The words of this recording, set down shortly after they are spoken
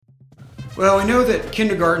Well, we know that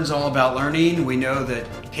kindergarten's all about learning. We know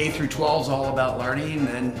that K through 12 is all about learning,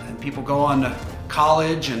 and people go on to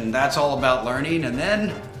college, and that's all about learning. And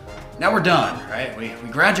then now we're done, right? We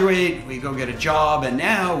graduate, we go get a job, and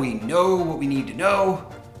now we know what we need to know,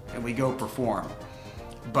 and we go perform.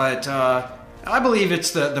 But I believe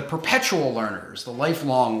it's the perpetual learners, the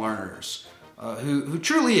lifelong learners, who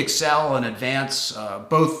truly excel and advance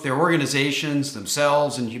both their organizations,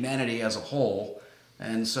 themselves, and humanity as a whole.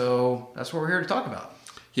 And so that's what we're here to talk about.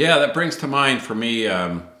 Yeah, that brings to mind for me,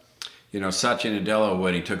 Satya Nadella,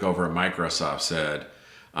 when he took over at Microsoft, said,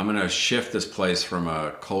 I'm going to shift this place from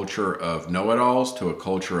a culture of know-it-alls to a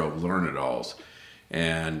culture of learn-it-alls.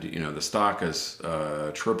 And, the stock has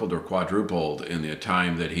tripled or quadrupled in the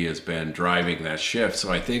time that he has been driving that shift.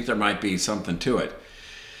 So I think there might be something to it.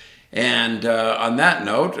 And on that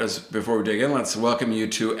note, before we dig in, let's welcome you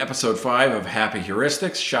to episode 5 of Happy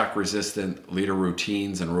Heuristics, shock-resistant leader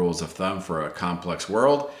routines and rules of thumb for a complex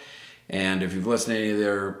world. And if you've listened to any of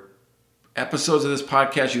their episodes of this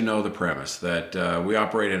podcast, you know the premise, that we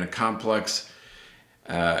operate in a complex,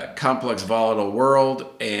 volatile world,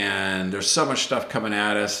 and there's so much stuff coming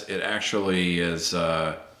at us. It actually is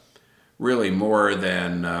really more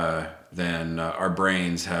than our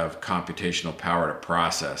brains have computational power to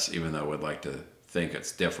process, even though we'd like to think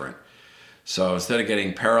it's different. So instead of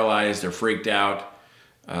getting paralyzed or freaked out,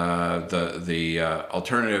 the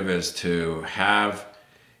alternative is to have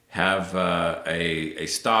a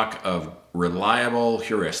stock of reliable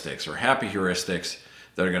heuristics or happy heuristics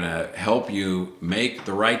that are going to help you make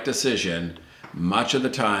the right decision much of the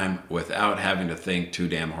time without having to think too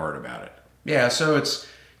damn hard about it. Yeah, so it's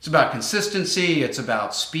about consistency, it's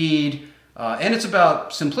about speed, and it's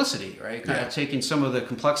about simplicity, right? Kind of taking some of the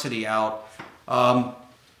complexity out.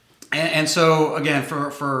 And so, again,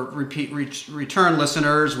 for return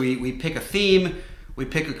listeners, we pick a theme, we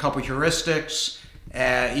pick a couple heuristics,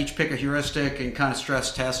 each pick a heuristic and kind of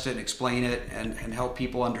stress test it, explain it, and help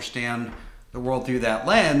people understand the world through that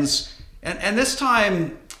lens. And this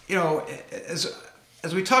time,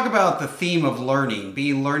 as we talk about the theme of learning,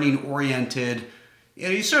 being learning oriented,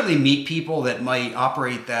 you certainly meet people that might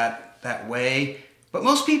operate that way, but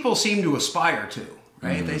most people seem to aspire to,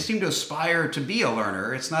 right? Mm-hmm. They seem to aspire to be a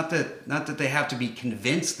learner. It's not that they have to be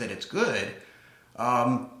convinced that it's good,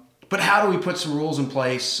 but how do we put some rules in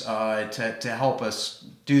place to help us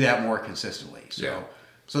do that more consistently? So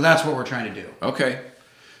that's what we're trying to do. Okay,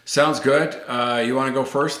 sounds good. You want to go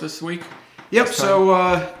first this week? Yep.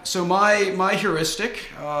 So my heuristic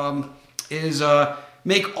is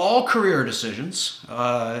make all career decisions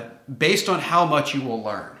based on how much you will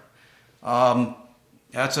learn.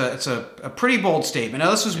 It's a pretty bold statement. Now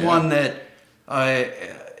this is one that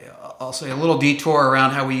I'll say a little detour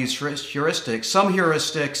around how we use heuristics. Some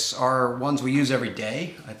heuristics are ones we use every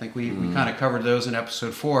day. I think we kind of covered those in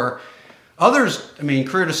episode 4. Others,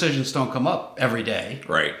 career decisions don't come up every day.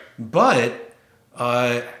 Right. But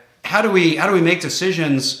how do we make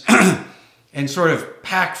decisions and sort of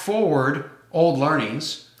pack forward old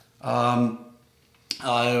learnings, but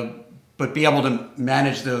be able to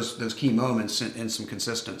manage those key moments in some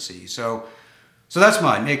consistency. So that's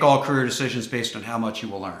mine. Make all career decisions based on how much you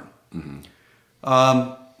will learn. Mm-hmm.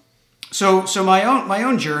 So my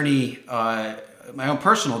own journey, my own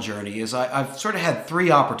personal journey is I've sort of had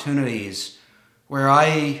 3 opportunities where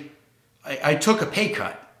I took a pay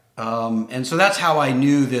cut. And so that's how I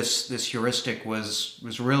knew this heuristic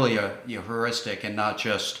was really a heuristic and not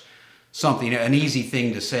just an easy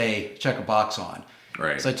thing to say, check a box on.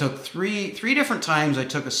 Right. So I took three different times. I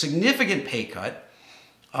took a significant pay cut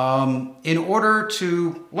in order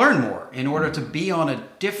to learn more, in order to be on a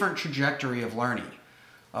different trajectory of learning.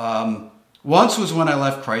 Once was when I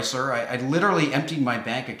left Chrysler. I literally emptied my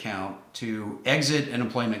bank account to exit an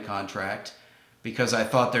employment contract because I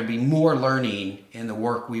thought there'd be more learning in the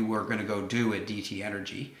work we were going to go do at DT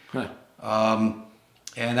Energy. Huh.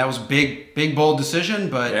 And that was a big, bold decision,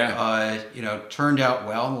 but turned out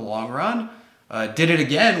well in the long run. Did it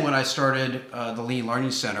again when I started the Lean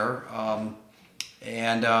Learning Center,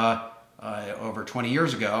 over 20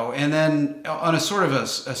 years ago. And then on a sort of a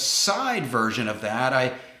side version of that,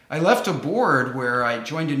 I left a board where I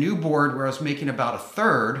joined a new board where I was making about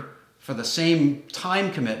 1/3 for the same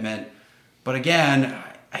time commitment. But again,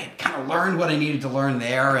 I had kind of learned what I needed to learn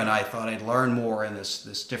there, and I thought I'd learn more in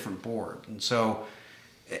this different board. And so,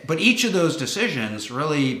 but each of those decisions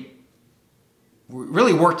really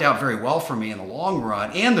worked out very well for me in the long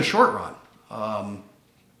run and the short run.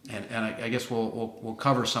 And I guess we'll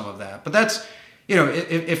cover some of that. But that's,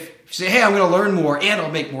 if you say, hey, I'm going to learn more and I'll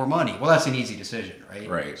make more money, well, that's an easy decision, right?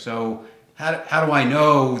 Right. So how do I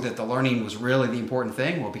know that the learning was really the important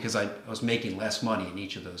thing? Well, because I was making less money in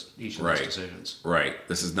each of those decisions. Right.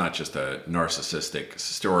 This is not just a narcissistic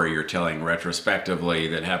story you're telling retrospectively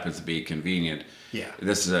that happens to be convenient. Yeah.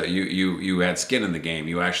 This is you had skin in the game.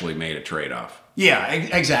 You actually made a trade-off. Yeah,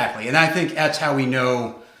 exactly. And I think that's how we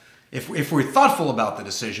know if we're thoughtful about the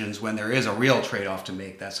decisions when there is a real trade-off to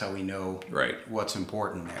make. That's how we know what's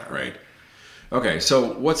important there. Right. Okay.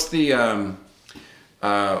 So what's the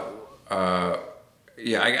I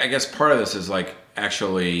guess part of this is like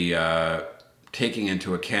actually taking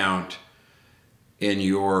into account in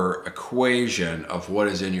your equation of what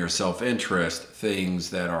is in your self-interest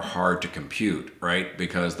things that are hard to compute, right?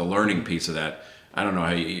 Because the learning piece of that, I don't know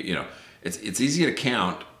how it's easy to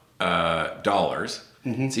count dollars.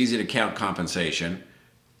 Mm-hmm. It's easy to count compensation,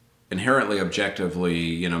 inherently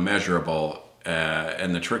objectively, measurable.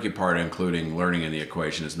 And the tricky part, including learning in the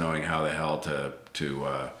equation, is knowing how the hell to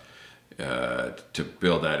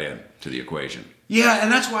build that in to the equation. Yeah,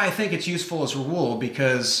 and that's why I think it's useful as a rule,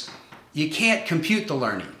 because you can't compute the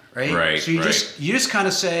learning, right? Right. So you just kind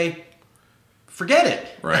of say, forget it.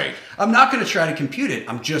 Right. I'm not going to try to compute it.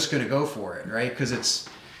 I'm just going to go for it, right? Because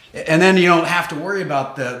and then you don't have to worry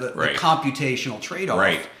about the computational trade-off.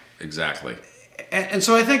 Right. Exactly. And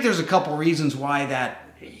so I think there's a couple reasons why that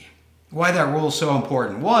rule is so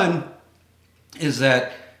important. One is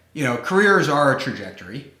that careers are a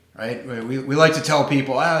trajectory. Right? We like to tell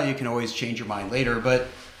people, you can always change your mind later, but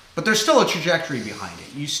there's still a trajectory behind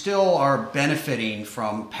it. You still are benefiting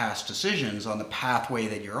from past decisions on the pathway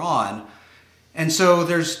that you're on. And so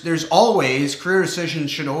there's always, career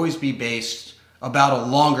decisions should always be based about a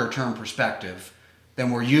longer term perspective than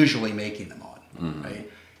we're usually making them on. Mm-hmm. Right?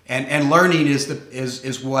 And learning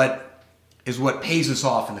is what pays us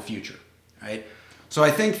off in the future. Right? So I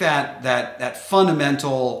think that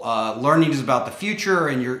fundamental learning is about the future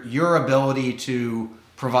and your ability to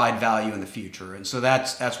provide value in the future. And so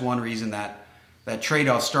that's one reason that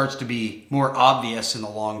trade-off starts to be more obvious in the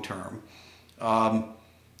long term.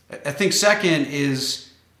 I think second is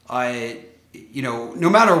no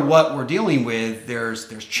matter what we're dealing with, there's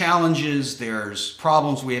challenges, there's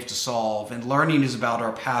problems we have to solve, and learning is about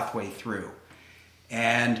our pathway through.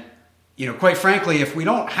 And quite frankly, if we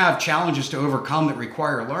don't have challenges to overcome that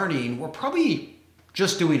require learning, we're probably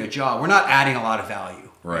just doing a job. We're not adding a lot of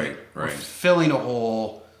value. Right. We're filling a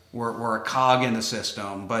hole. We're a cog in the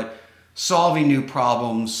system. But solving new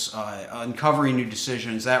problems, uncovering new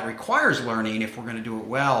decisions, that requires learning if we're going to do it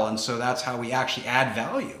well. And so that's how we actually add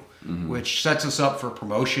value, mm-hmm. which sets us up for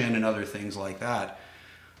promotion and other things like that.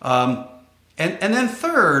 And then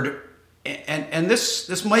third, and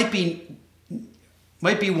this might be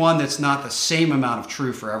one that's not the same amount of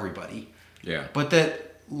true for everybody. Yeah. But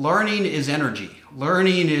that learning is energy.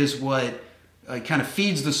 Learning is what kind of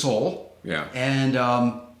feeds the soul. Yeah. And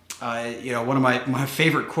one of my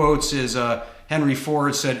favorite quotes is Henry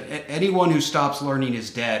Ford said, "Anyone who stops learning is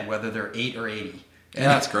dead, whether they're 8 or 80." Yeah,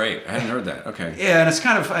 that's great. I hadn't heard that. Okay. Yeah, and it's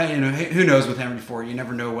kind of who knows with Henry Ford? You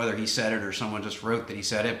never know whether he said it or someone just wrote that he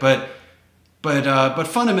said it, but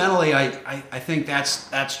fundamentally, I think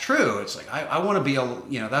that's true. It's like I want to be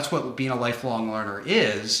that's what being a lifelong learner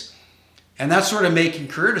is, and that's sort of making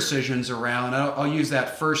career decisions around. I'll use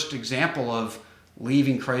that first example of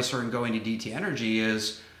leaving Chrysler and going to DT Energy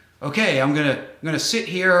is, okay, I'm gonna sit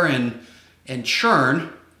here and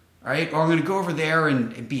churn, right? Or I'm gonna go over there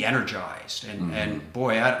and be energized. And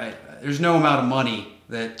boy, there's no amount of money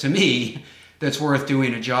that to me that's worth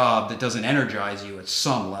doing a job that doesn't energize you at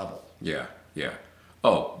some level. Yeah. Yeah.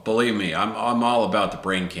 Oh, believe me, I'm all about the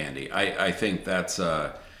brain candy. I think that's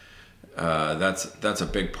a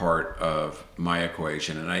big part of my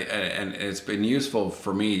equation, and it's been useful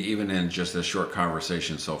for me, even in just this short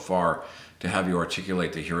conversation so far, to have you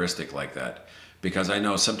articulate the heuristic like that, because I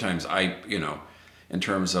know sometimes in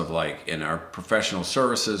terms of like in our professional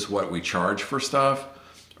services, what we charge for stuff,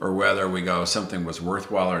 or whether we go something was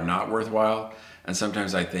worthwhile or not worthwhile. And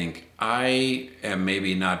sometimes I think I am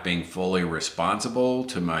maybe not being fully responsible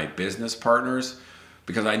to my business partners,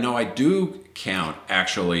 because I know I do count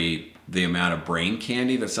actually the amount of brain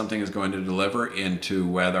candy that something is going to deliver into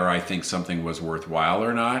whether I think something was worthwhile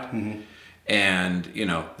or not. Mm-hmm. And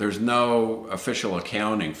there's no official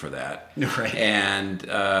accounting for that. Right. And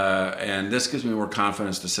this gives me more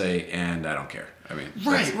confidence to say, and I don't care. I mean,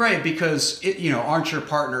 right, because aren't your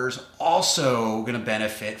partners also going to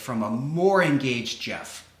benefit from a more engaged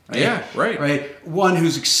Jeff? Right? Yeah, right. One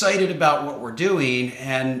who's excited about what we're doing,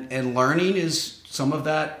 and learning is some of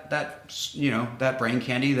that brain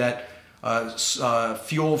candy, that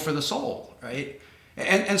fuel for the soul, right?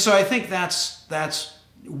 And so I think that's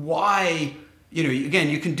why again,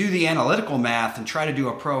 you can do the analytical math and try to do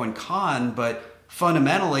a pro and con, but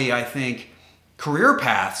fundamentally, I think career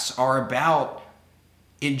paths are about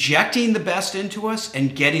injecting the best into us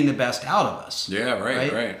and getting the best out of us. Yeah,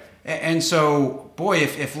 right. And so, boy,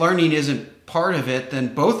 if learning isn't part of it,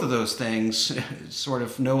 then both of those things sort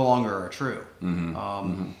of no longer are true.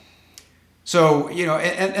 So,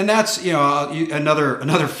 and that's,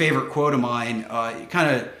 another favorite quote of mine,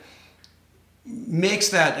 kind of makes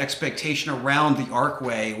that expectation around the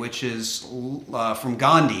Arcway, which is from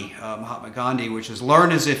Gandhi, Mahatma Gandhi, which is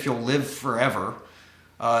learn as if you'll live forever,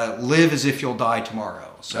 live as if you'll die tomorrow.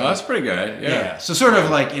 So that's pretty good. Yeah. So sort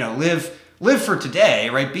of like, live for today,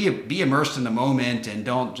 right? Be immersed in the moment and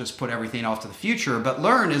don't just put everything off to the future, but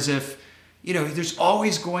learn as if, there's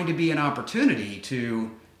always going to be an opportunity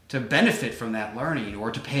to benefit from that learning,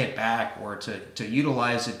 or to pay it back, or to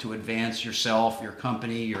utilize it to advance yourself, your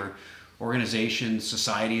company, your organization,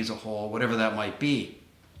 society as a whole, whatever that might be.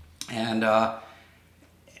 And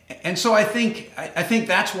so I think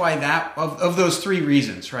that's why that of those three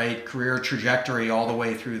reasons, right? Career trajectory all the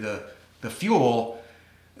way through the fuel,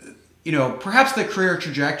 perhaps the career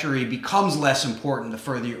trajectory becomes less important the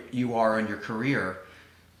further you are in your career.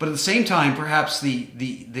 But at the same time, perhaps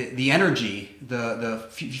the energy, the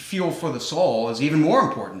fuel for the soul is even more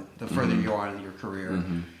important the further you are in your career.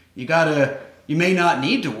 You may not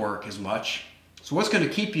need to work as much. So what's going to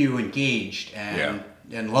keep you engaged and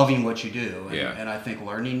loving what you do? And I think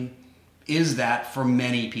learning is that for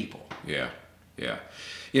many people. Yeah.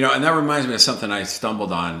 And that reminds me of something I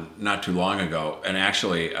stumbled on not too long ago. And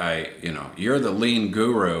actually, you're the lean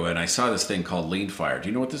guru, and I saw this thing called Lean Fire. Do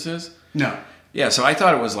you know what this is? No. Yeah, so I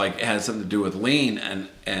thought it was like it had something to do with lean, and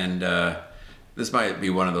this might be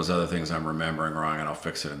one of those other things I'm remembering wrong, and I'll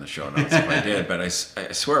fix it in the show notes if I did. But I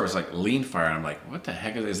swear it was like Lean Fire, and I'm like, what the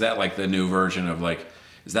heck is that? Like the new version of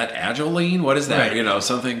is that Agile Lean? What is that? Right.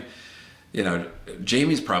 Something.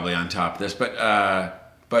 Jamie's probably on top of this, but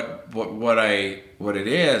what it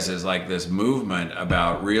is like this movement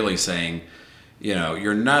about really saying,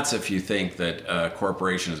 you're nuts if you think that a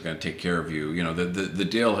corporation is going to take care of you. The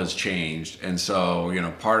deal has changed. And so,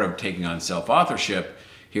 part of taking on self-authorship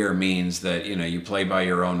here means that, you play by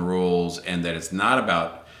your own rules, and that it's not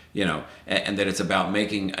about, and that it's about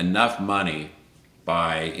making enough money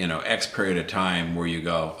by, X period of time where you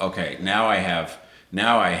go, okay, now I have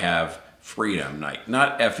freedom, like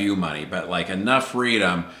not FU money, but like enough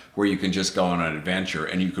freedom where you can just go on an adventure,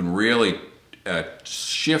 and you can really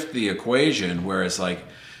shift the equation where it's like,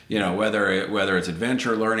 whether it's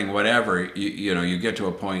adventure, learning, whatever, you get to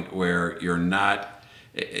a point where you're not,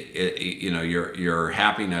 your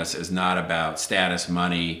happiness is not about status,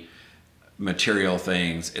 money, material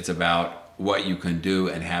things. It's about what you can do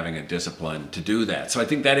and having a discipline to do that. So I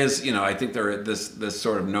think that is, I think this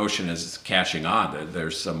sort of notion is catching on.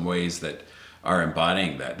 There's some ways that are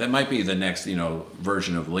embodying that. That might be the next,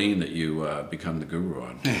 version of lean that you become the guru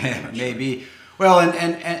on. Maybe. Well,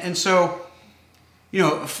 and so,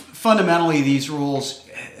 fundamentally these rules,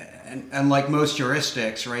 and like most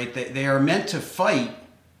heuristics, right, they are meant to fight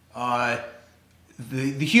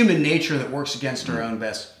the human nature that works against our own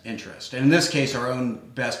best interest, and in this case, our own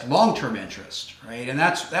best long-term interest, right? And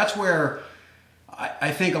that's where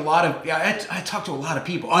I think a lot of I talk to a lot of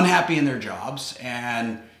people unhappy in their jobs,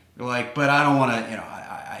 and they're like, but I don't want to,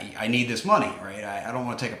 I need this money, right? I don't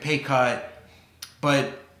want to take a pay cut,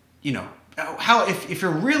 but how if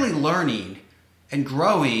you're really learning and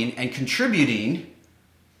growing and contributing,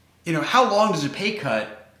 how long does a pay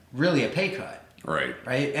cut really a pay cut? Right.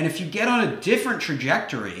 And if you get on a different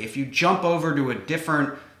trajectory, if you jump over to a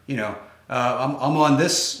different, I'm on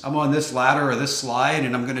this ladder or this slide,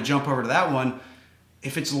 and I'm going to jump over to that one.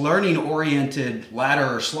 If it's learning oriented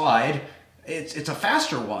ladder or slide, it's a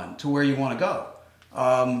faster one to where you want to go.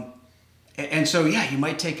 And so you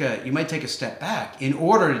might take a step back in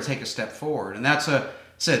order to take a step forward, and that's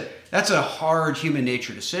a hard human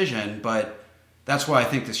nature decision, but that's why I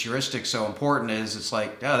think this heuristic is so important. Is it's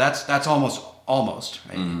like, that's almost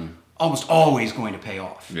right? Mm-hmm. Almost always going to pay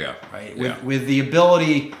off. Yeah. Right. With the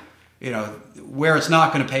ability, where it's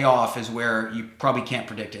not going to pay off is where you probably can't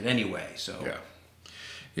predict it anyway. So.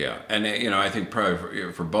 Yeah, and I think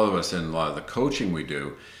probably for both of us in a lot of the coaching we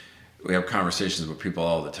do, we have conversations with people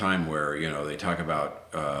all the time where they talk about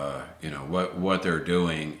what they're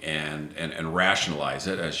doing and rationalize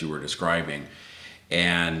it as you were describing,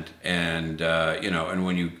 and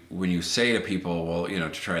when you say to people, well, to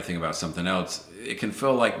try to think about something else, it can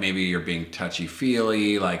feel like maybe you're being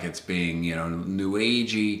touchy-feely, like it's being new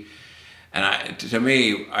agey, and to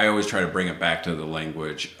me I always try to bring it back to the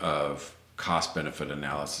language of cost benefit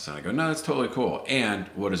analysis, and I go, no, that's totally cool. And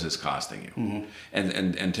what is this costing you?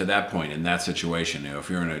 Mm-hmm. And to that point, in that situation, if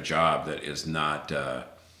you're in a job that is not,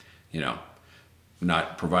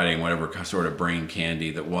 not providing whatever sort of brain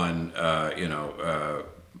candy that one,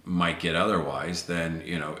 might get otherwise, then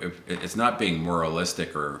if it's not being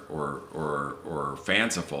moralistic or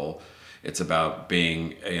fanciful. It's about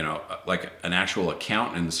being like an actual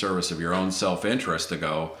accountant in the service of your own self-interest to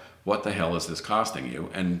go, what the hell is this costing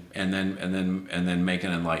you, and then make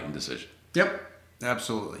an enlightened decision. Yep,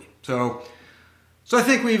 absolutely. So I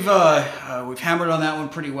think we've hammered on that one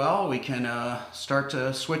pretty well. We can start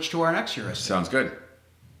to switch to our next heuristic. Sounds good.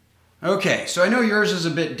 Okay, so I know yours is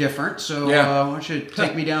a bit different, so why don't you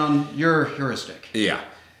take me down your heuristic? Yeah.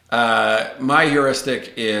 My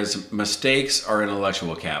heuristic is mistakes are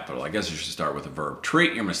intellectual capital. I guess you should start with a verb.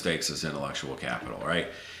 Treat your mistakes as intellectual capital, right?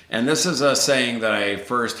 And this is a saying that I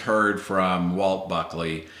first heard from Walt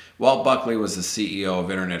Buckley. Walt Buckley was the CEO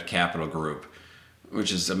of Internet Capital Group,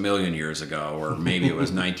 which is a million years ago, or maybe it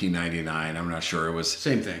was 1999. I'm not sure. It was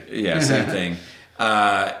same thing. Yeah, same thing.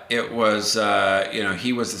 It was,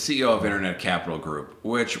 he was the CEO of Internet Capital Group,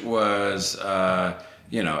 which was,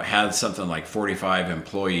 had something like 45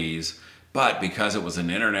 employees, but because it was an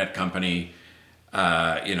internet company,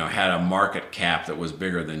 had a market cap that was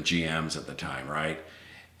bigger than GM's at the time, right?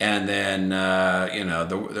 And then,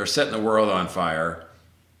 they're setting the world on fire,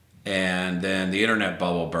 and then the internet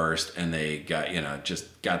bubble burst, and they got,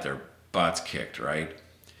 just got their butts kicked, right?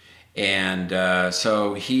 And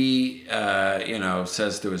so he,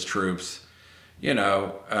 says to his troops,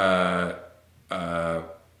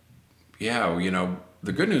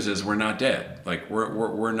 the good news is we're not dead. Like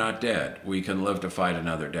we're not dead. We can live to fight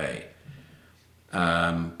another day.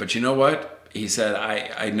 But you know what? He said,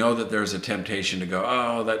 I know that there's a temptation to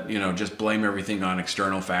go, just blame everything on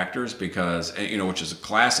external factors because, which is a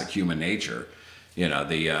classic human nature.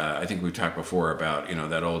 I think we've talked before about,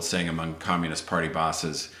 that old saying among Communist Party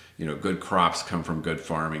bosses, good crops come from good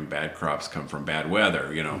farming, bad crops come from bad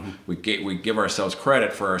weather. Mm-hmm. We give ourselves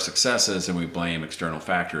credit for our successes and we blame external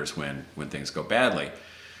factors when things go badly.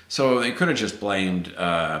 So they could have just blamed,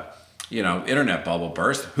 internet bubble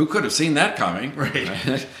burst. Who could have seen that coming?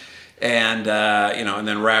 Right. And, and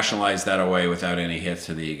then rationalize that away without any hits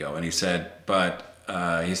to the ego. And he said,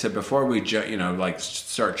 before we,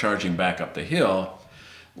 start charging back up the hill,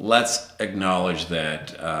 let's acknowledge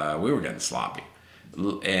that we were getting sloppy.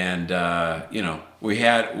 And,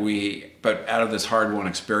 but out of this hard-won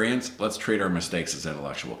experience, let's treat our mistakes as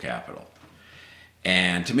intellectual capital.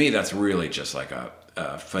 And to me, that's really just like a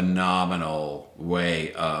phenomenal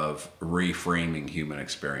way of reframing human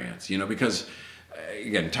experience, because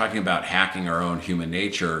again, talking about hacking our own human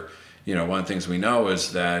nature, one of the things we know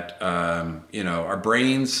is that, our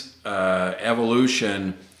brain's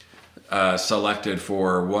evolution selected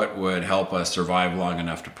for what would help us survive long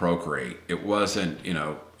enough to procreate. It wasn't,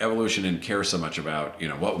 evolution didn't care so much about,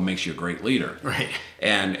 what makes you a great leader. Right.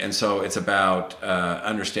 And so it's about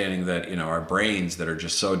understanding that, our brains that are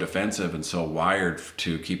just so defensive and so wired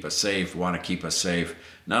to keep us safe, want to keep us safe,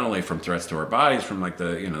 not only from threats to our bodies, from like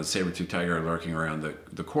the saber-toothed tiger lurking around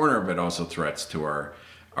the corner, but also threats to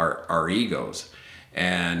our egos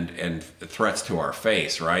and threats to our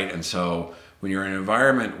face, right? And so when you're in an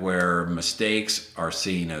environment where mistakes are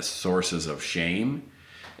seen as sources of shame,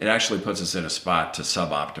 it actually puts us in a spot to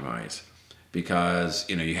sub-optimize because,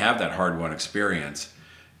 you have that hard-won experience.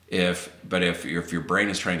 If your brain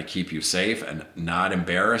is trying to keep you safe and not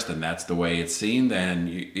embarrassed, and that's the way it's seen, then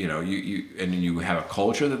you have a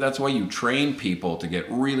culture that's why you train people to get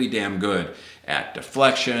really damn good at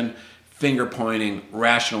deflection, finger pointing,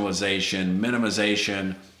 rationalization,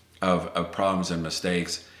 minimization of problems and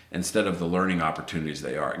mistakes, instead of the learning opportunities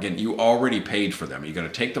they are. Again, you already paid for them. You're going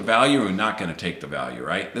to take the value or not going to take the value,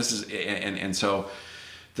 right? This is and so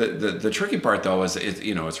the tricky part though is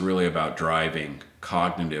it's really about driving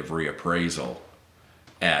cognitive reappraisal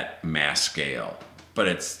at mass scale. But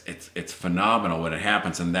it's phenomenal when it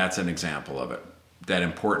happens, and that's an example of it. That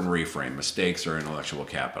important reframe: mistakes are intellectual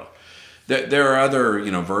capital. There are other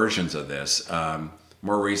versions of this.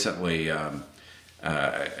 More recently,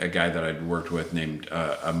 a guy that I'd worked with named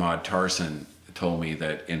Ahmad Tarson told me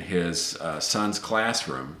that in his son's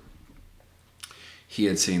classroom, he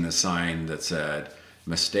had seen the sign that said,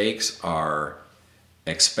 mistakes are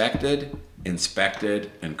expected,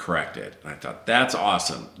 inspected, and corrected. And I thought, that's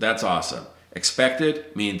awesome. That's awesome.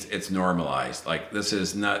 Expected means it's normalized. Like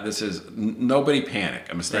nobody panic,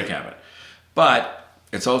 a mistake happened. But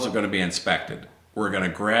it's also going to be inspected. We're going to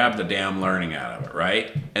grab the damn learning out of it,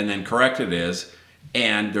 right? And then corrected is,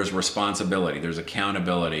 and there's responsibility, there's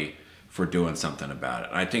accountability for doing something about it.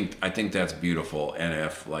 And I think that's beautiful. And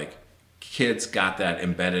if like kids got that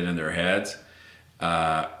embedded in their heads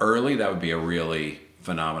early, that would be a really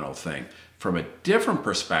phenomenal thing. From a different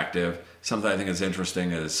perspective, something I think is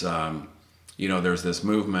interesting is, there's this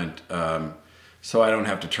movement. So I don't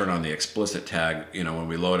have to turn on the explicit tag, when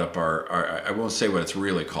we load up our I won't say what it's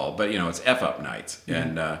really called, but it's F up nights.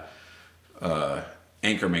 Mm-hmm. And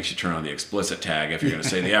Anchor makes you turn on the explicit tag if you're going to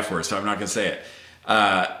say the F word, so I'm not going to say it.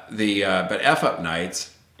 But F up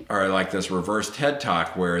nights are like this reverse TED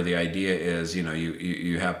Talk where the idea is,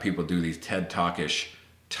 you have people do these TED Talk-ish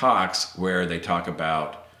talks where they talk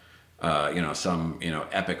about, some,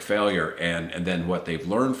 epic failure and then what they've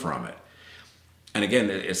learned from it. And again,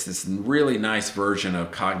 it's this really nice version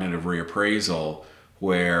of cognitive reappraisal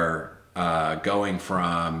where going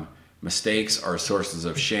from mistakes are sources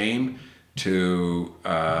of shame to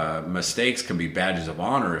mistakes can be badges of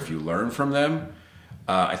honor if you learn from them.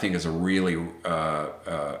 I think is a really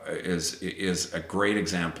is a great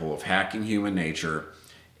example of hacking human nature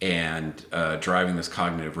and driving this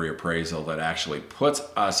cognitive reappraisal that actually puts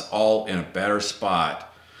us all in a better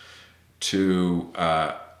spot to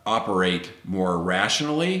operate more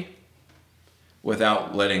rationally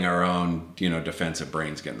without letting our own defensive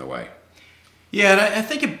brains get in the way. Yeah, and I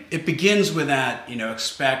think it begins with that,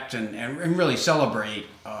 expect and really celebrate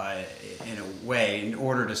in a way in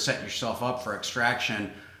order to set yourself up for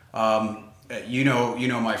extraction. You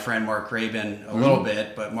know my friend Mark Graban a little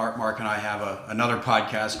bit, but Mark and I have another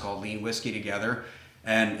podcast called Lean Whiskey together,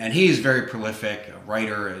 and he's very prolific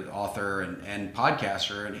writer, author, and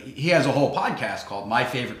podcaster, and he has a whole podcast called My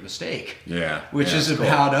Favorite Mistake, which is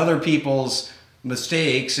about other people's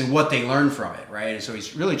mistakes and what they learn from it, right? And so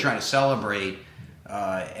he's really trying to celebrate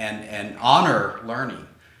and honor learning.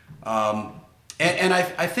 And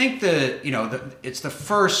I think that it's the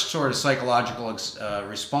first sort of psychological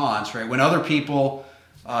response, right? When other people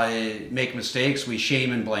make mistakes, we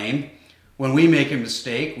shame and blame. When we make a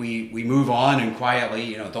mistake, we move on and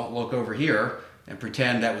quietly, don't look over here and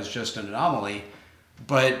pretend that was just an anomaly.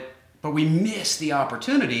 But we miss the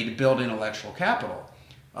opportunity to build intellectual capital.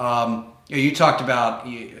 You talked about,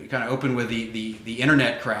 you kind of opened with the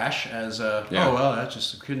internet crash as I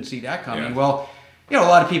just couldn't see that coming. Yeah. Well, a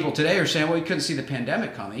lot of people today are saying, well, we couldn't see the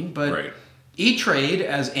pandemic coming, but right. E-Trade,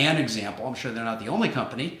 as an example, I'm sure they're not the only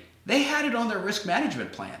company, they had it on their risk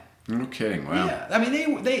management plan. No kidding. Wow. Yeah, I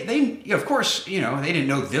mean, they of course, they didn't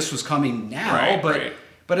know this was coming now,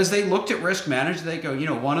 but as they looked at risk management, they go,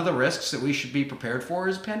 one of the risks that we should be prepared for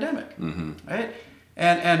is a pandemic, right?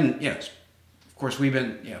 And of course, we've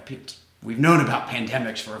known about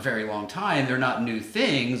pandemics for a very long time. They're not new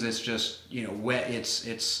things. It's just,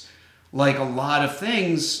 it's like a lot of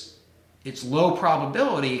things, it's low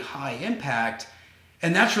probability, high impact.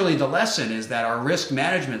 And that's really the lesson, is that our risk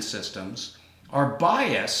management systems are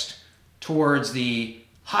biased towards the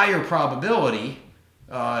higher probability,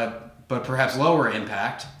 but perhaps lower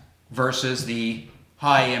impact, versus the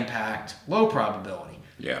high impact, low probability.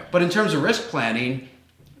 Yeah. But in terms of risk planning,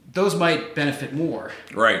 those might benefit more.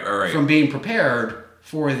 Right. From being prepared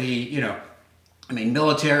for the,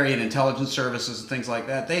 military and intelligence services and things like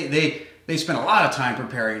that. They spend a lot of time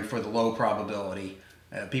preparing for the low probability.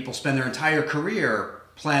 People spend their entire career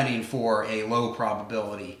planning for a low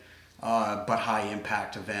probability but high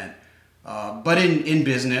impact event. But in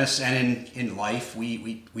business and in life,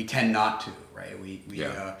 we tend not to, right?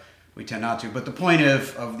 We tend not to. But the point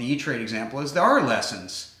of the E-Trade example is there are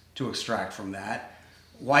lessons to extract from that.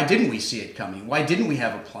 Why didn't we see it coming? Why didn't we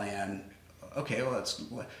have a plan? Okay, well,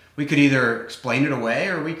 we could either explain it away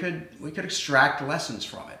or we could extract lessons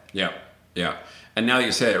from it. Yeah. And now that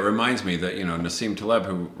you say it, it reminds me that Nassim Taleb,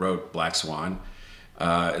 who wrote Black Swan,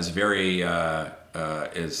 is very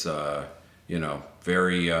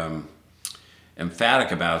very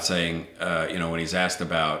emphatic about saying, when he's asked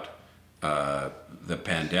about the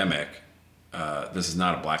pandemic, this is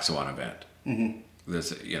not a Black Swan event. Mm-hmm.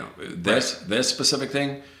 This specific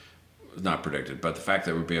thing was not predicted, but the fact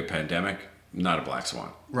that it would be a pandemic, not a Black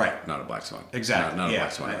Swan. Right. Not a Black Swan. Exactly. Not a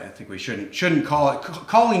Black Swan. I think we shouldn't call it.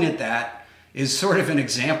 Calling it that is sort of an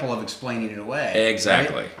example of explaining it away.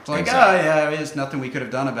 Exactly. Right? It's like, there's nothing we could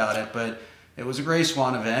have done about it, but it was a gray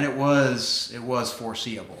swan event. It was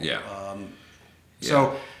foreseeable. Yeah.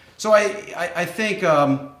 So I think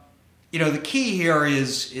the key here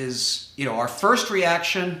is our first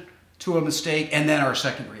reaction to a mistake and then our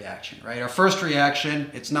second reaction, right? Our first reaction,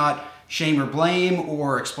 it's not shame or blame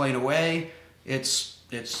or explain away. It's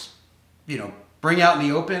bring out in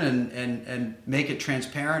the open and make it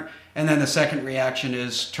transparent. And then the second reaction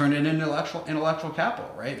is turn it into intellectual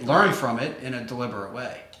capital, right? Learn from it in a deliberate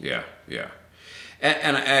way. Yeah.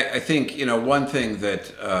 And I think, one thing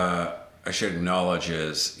that I should acknowledge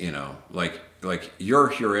is, like your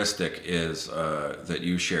heuristic is that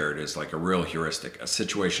you shared is like a real heuristic, a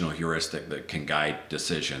situational heuristic that can guide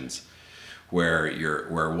decisions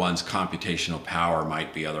where one's computational power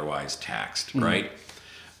might be otherwise taxed, right?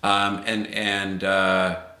 And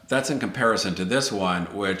that's in comparison to this one,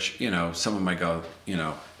 which, someone might go,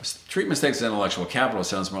 treat mistakes as intellectual capital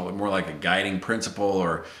sounds more like a guiding principle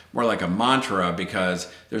or more like a mantra,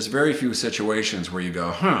 because there's very few situations where you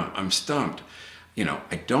go, I'm stumped.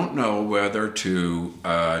 I don't know whether to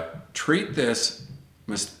treat this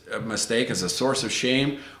mistake as a source of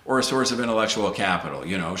shame or a source of intellectual capital.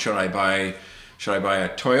 Should I buy a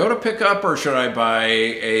Toyota pickup or should I buy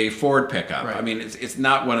a Ford pickup? Right. I mean, it's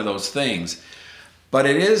not one of those things. But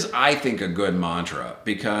it is, I think, a good mantra,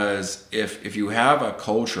 because if you have a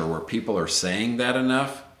culture where people are saying that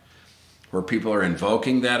enough, where people are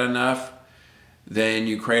invoking that enough, then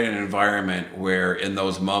you create an environment where in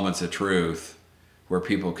those moments of truth, where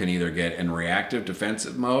people can either get in reactive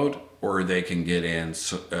defensive mode or they can get in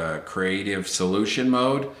creative solution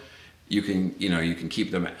mode. You can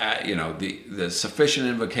keep them at, the sufficient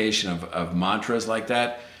invocation of mantras like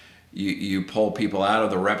that. You pull people out of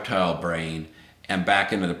the reptile brain and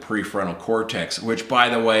back into the prefrontal cortex, which, by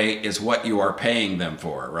the way, is what you are paying them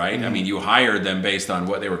for, right? Mm-hmm. I mean, you hired them based on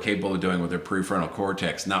what they were capable of doing with their prefrontal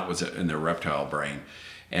cortex, not what's in their reptile brain.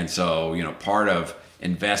 And so, part of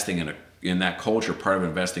investing in that culture, part of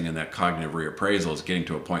investing in that cognitive reappraisal is getting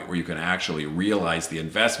to a point where you can actually realize the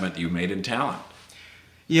investment that you made in talent.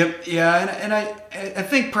 Yep. Yeah. And I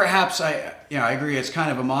think perhaps I agree. It's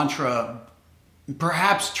kind of a mantra.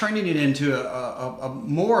 Perhaps turning it into a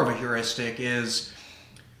more of a heuristic is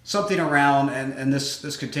something around, and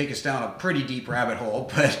this could take us down a pretty deep rabbit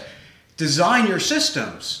hole, but design your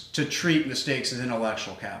systems to treat mistakes as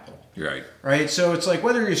intellectual capital. Right. Right. So it's like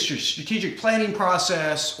whether it's your strategic planning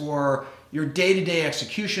process or your day-to-day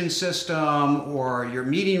execution system or your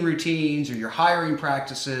meeting routines or your hiring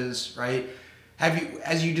practices, right?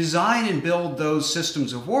 As you design and build those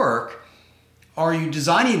systems of work, are you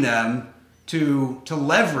designing them to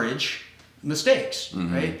leverage mistakes,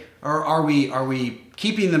 mm-hmm. right? Or are we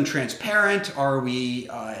keeping them transparent? Are we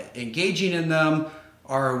engaging in them?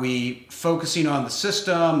 Are we focusing on the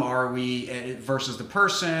system? Are we versus the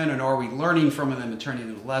person? And are we learning from them and turning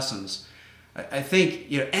them into lessons? I think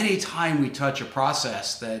any time we touch a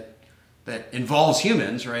process that involves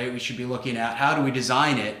humans, right, we should be looking at how do we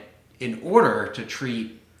design it in order to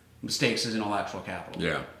treat mistakes as intellectual capital.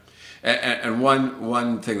 Yeah. And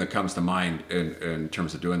one thing that comes to mind in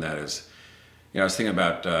terms of doing that is, I was thinking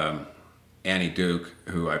about Annie Duke,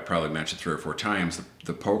 who I probably mentioned 3 or 4 times,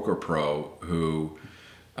 the poker pro, who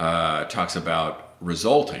talks about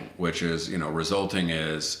resulting, which is, resulting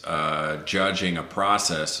is judging a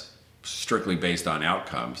process strictly based on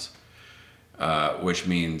outcomes, which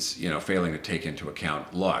means, failing to take into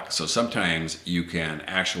account luck. So sometimes you can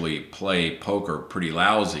actually play poker pretty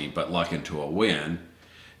lousy, but luck into a win,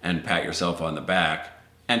 and pat yourself on the back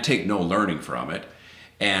and take no learning from it.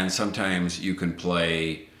 And sometimes you can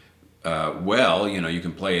play well, you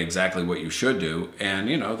can play exactly what you should do, and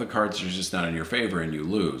the cards are just not in your favor and you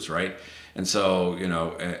lose, right? And so,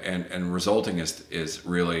 and resulting is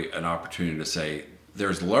really an opportunity to say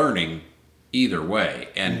there's learning either way.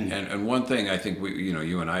 And mm-hmm. and one thing I think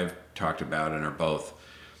you and I have talked about and are both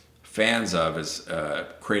fans of is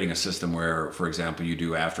creating a system where, for example, you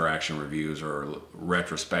do after action reviews or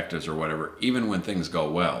retrospectives or whatever, even when things go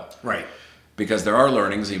well. Right. Because there are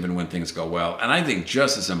learnings even when things go well. And I think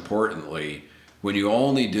just as importantly, when you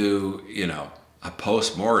only do, a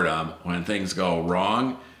post-mortem when things go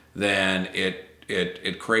wrong, then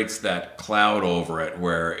it creates that cloud over it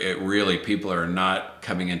where people are not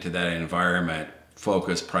coming into that environment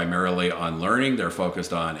focused primarily on learning. They're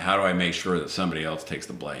focused on how do I make sure that somebody else takes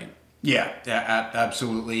the blame. Yeah,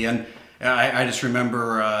 absolutely. And I just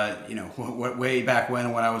remember, way back when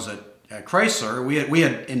I was at Chrysler, we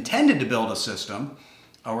had intended to build a system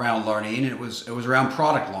around learning, and it was around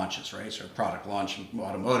product launches, right? So product launch in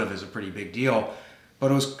automotive is a pretty big deal.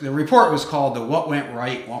 But the report was called the What Went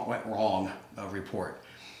Right, What Went Wrong report.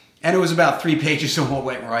 And it was about 3 pages on what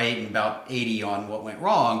went right and about 80 on what went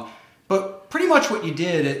wrong. But pretty much what you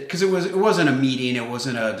did, because it wasn't a meeting, it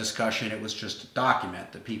wasn't a discussion, it was just a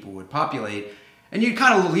document that people would populate. And you'd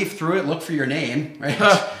kind of leaf through it, look for your name,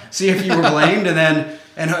 right? See if you were blamed, and then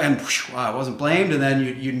I wasn't blamed, and then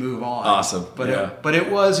you'd move on. Awesome. But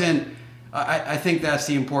it wasn't. I think that's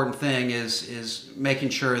the important thing is making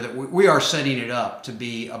sure that we are setting it up to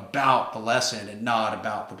be about the lesson and not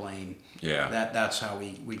about the blame. Yeah. That's how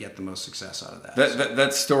we get the most success out of that.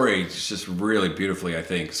 That story just really beautifully, I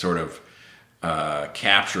think, sort of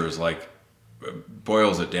captures, like,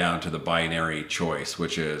 boils it down to the binary choice,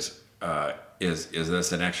 which is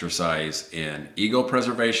this an exercise in ego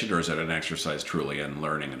preservation, or is it an exercise truly in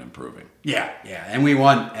learning and improving? Yeah, and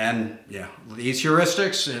these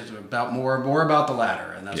heuristics is about more about the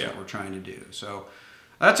latter, and that's what we're trying to do. So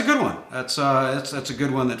that's a good one. That's a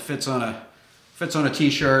good one that fits on a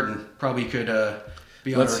T-shirt and probably could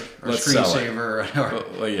be on our screensaver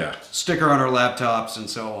or sticker on our laptops and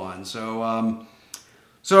so on.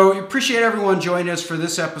 So appreciate everyone joining us for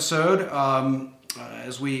this episode.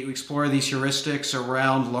 As we explore these heuristics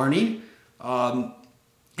around learning,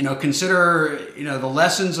 consider the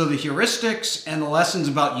lessons of the heuristics and the lessons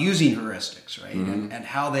about using heuristics, right? Mm-hmm. And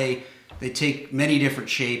how they take many different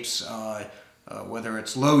shapes, whether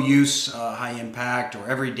it's low use, high impact, or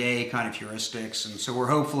everyday kind of heuristics. And so we're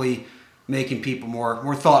hopefully making people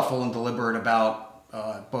more thoughtful and deliberate about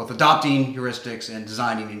both adopting heuristics and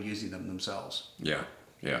designing and using them themselves. Yeah.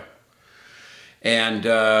 And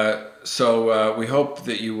so we hope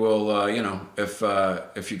that you will,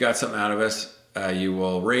 if you got something out of us, you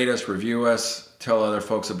will rate us, review us, tell other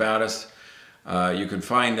folks about us. You can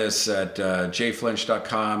find us at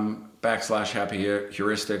jflinch.com/happy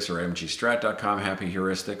heuristics or mgstrat.com happy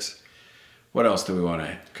heuristics. What else do we want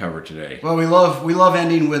to cover today? Well, we love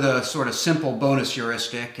ending with a sort of simple bonus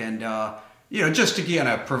heuristic, and just to kind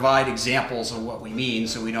of provide examples of what we mean,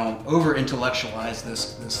 so we don't over-intellectualize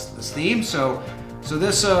this theme. So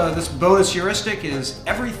this bonus heuristic is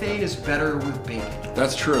everything is better with bacon.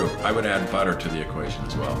 That's true. I would add butter to the equation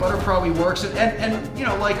as well. Butter probably works, and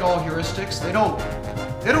like all heuristics, they don't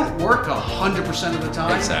work 100% of the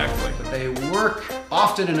time. Exactly. But they work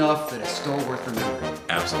often enough that it's still worth remembering.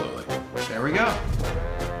 Absolutely. There we go.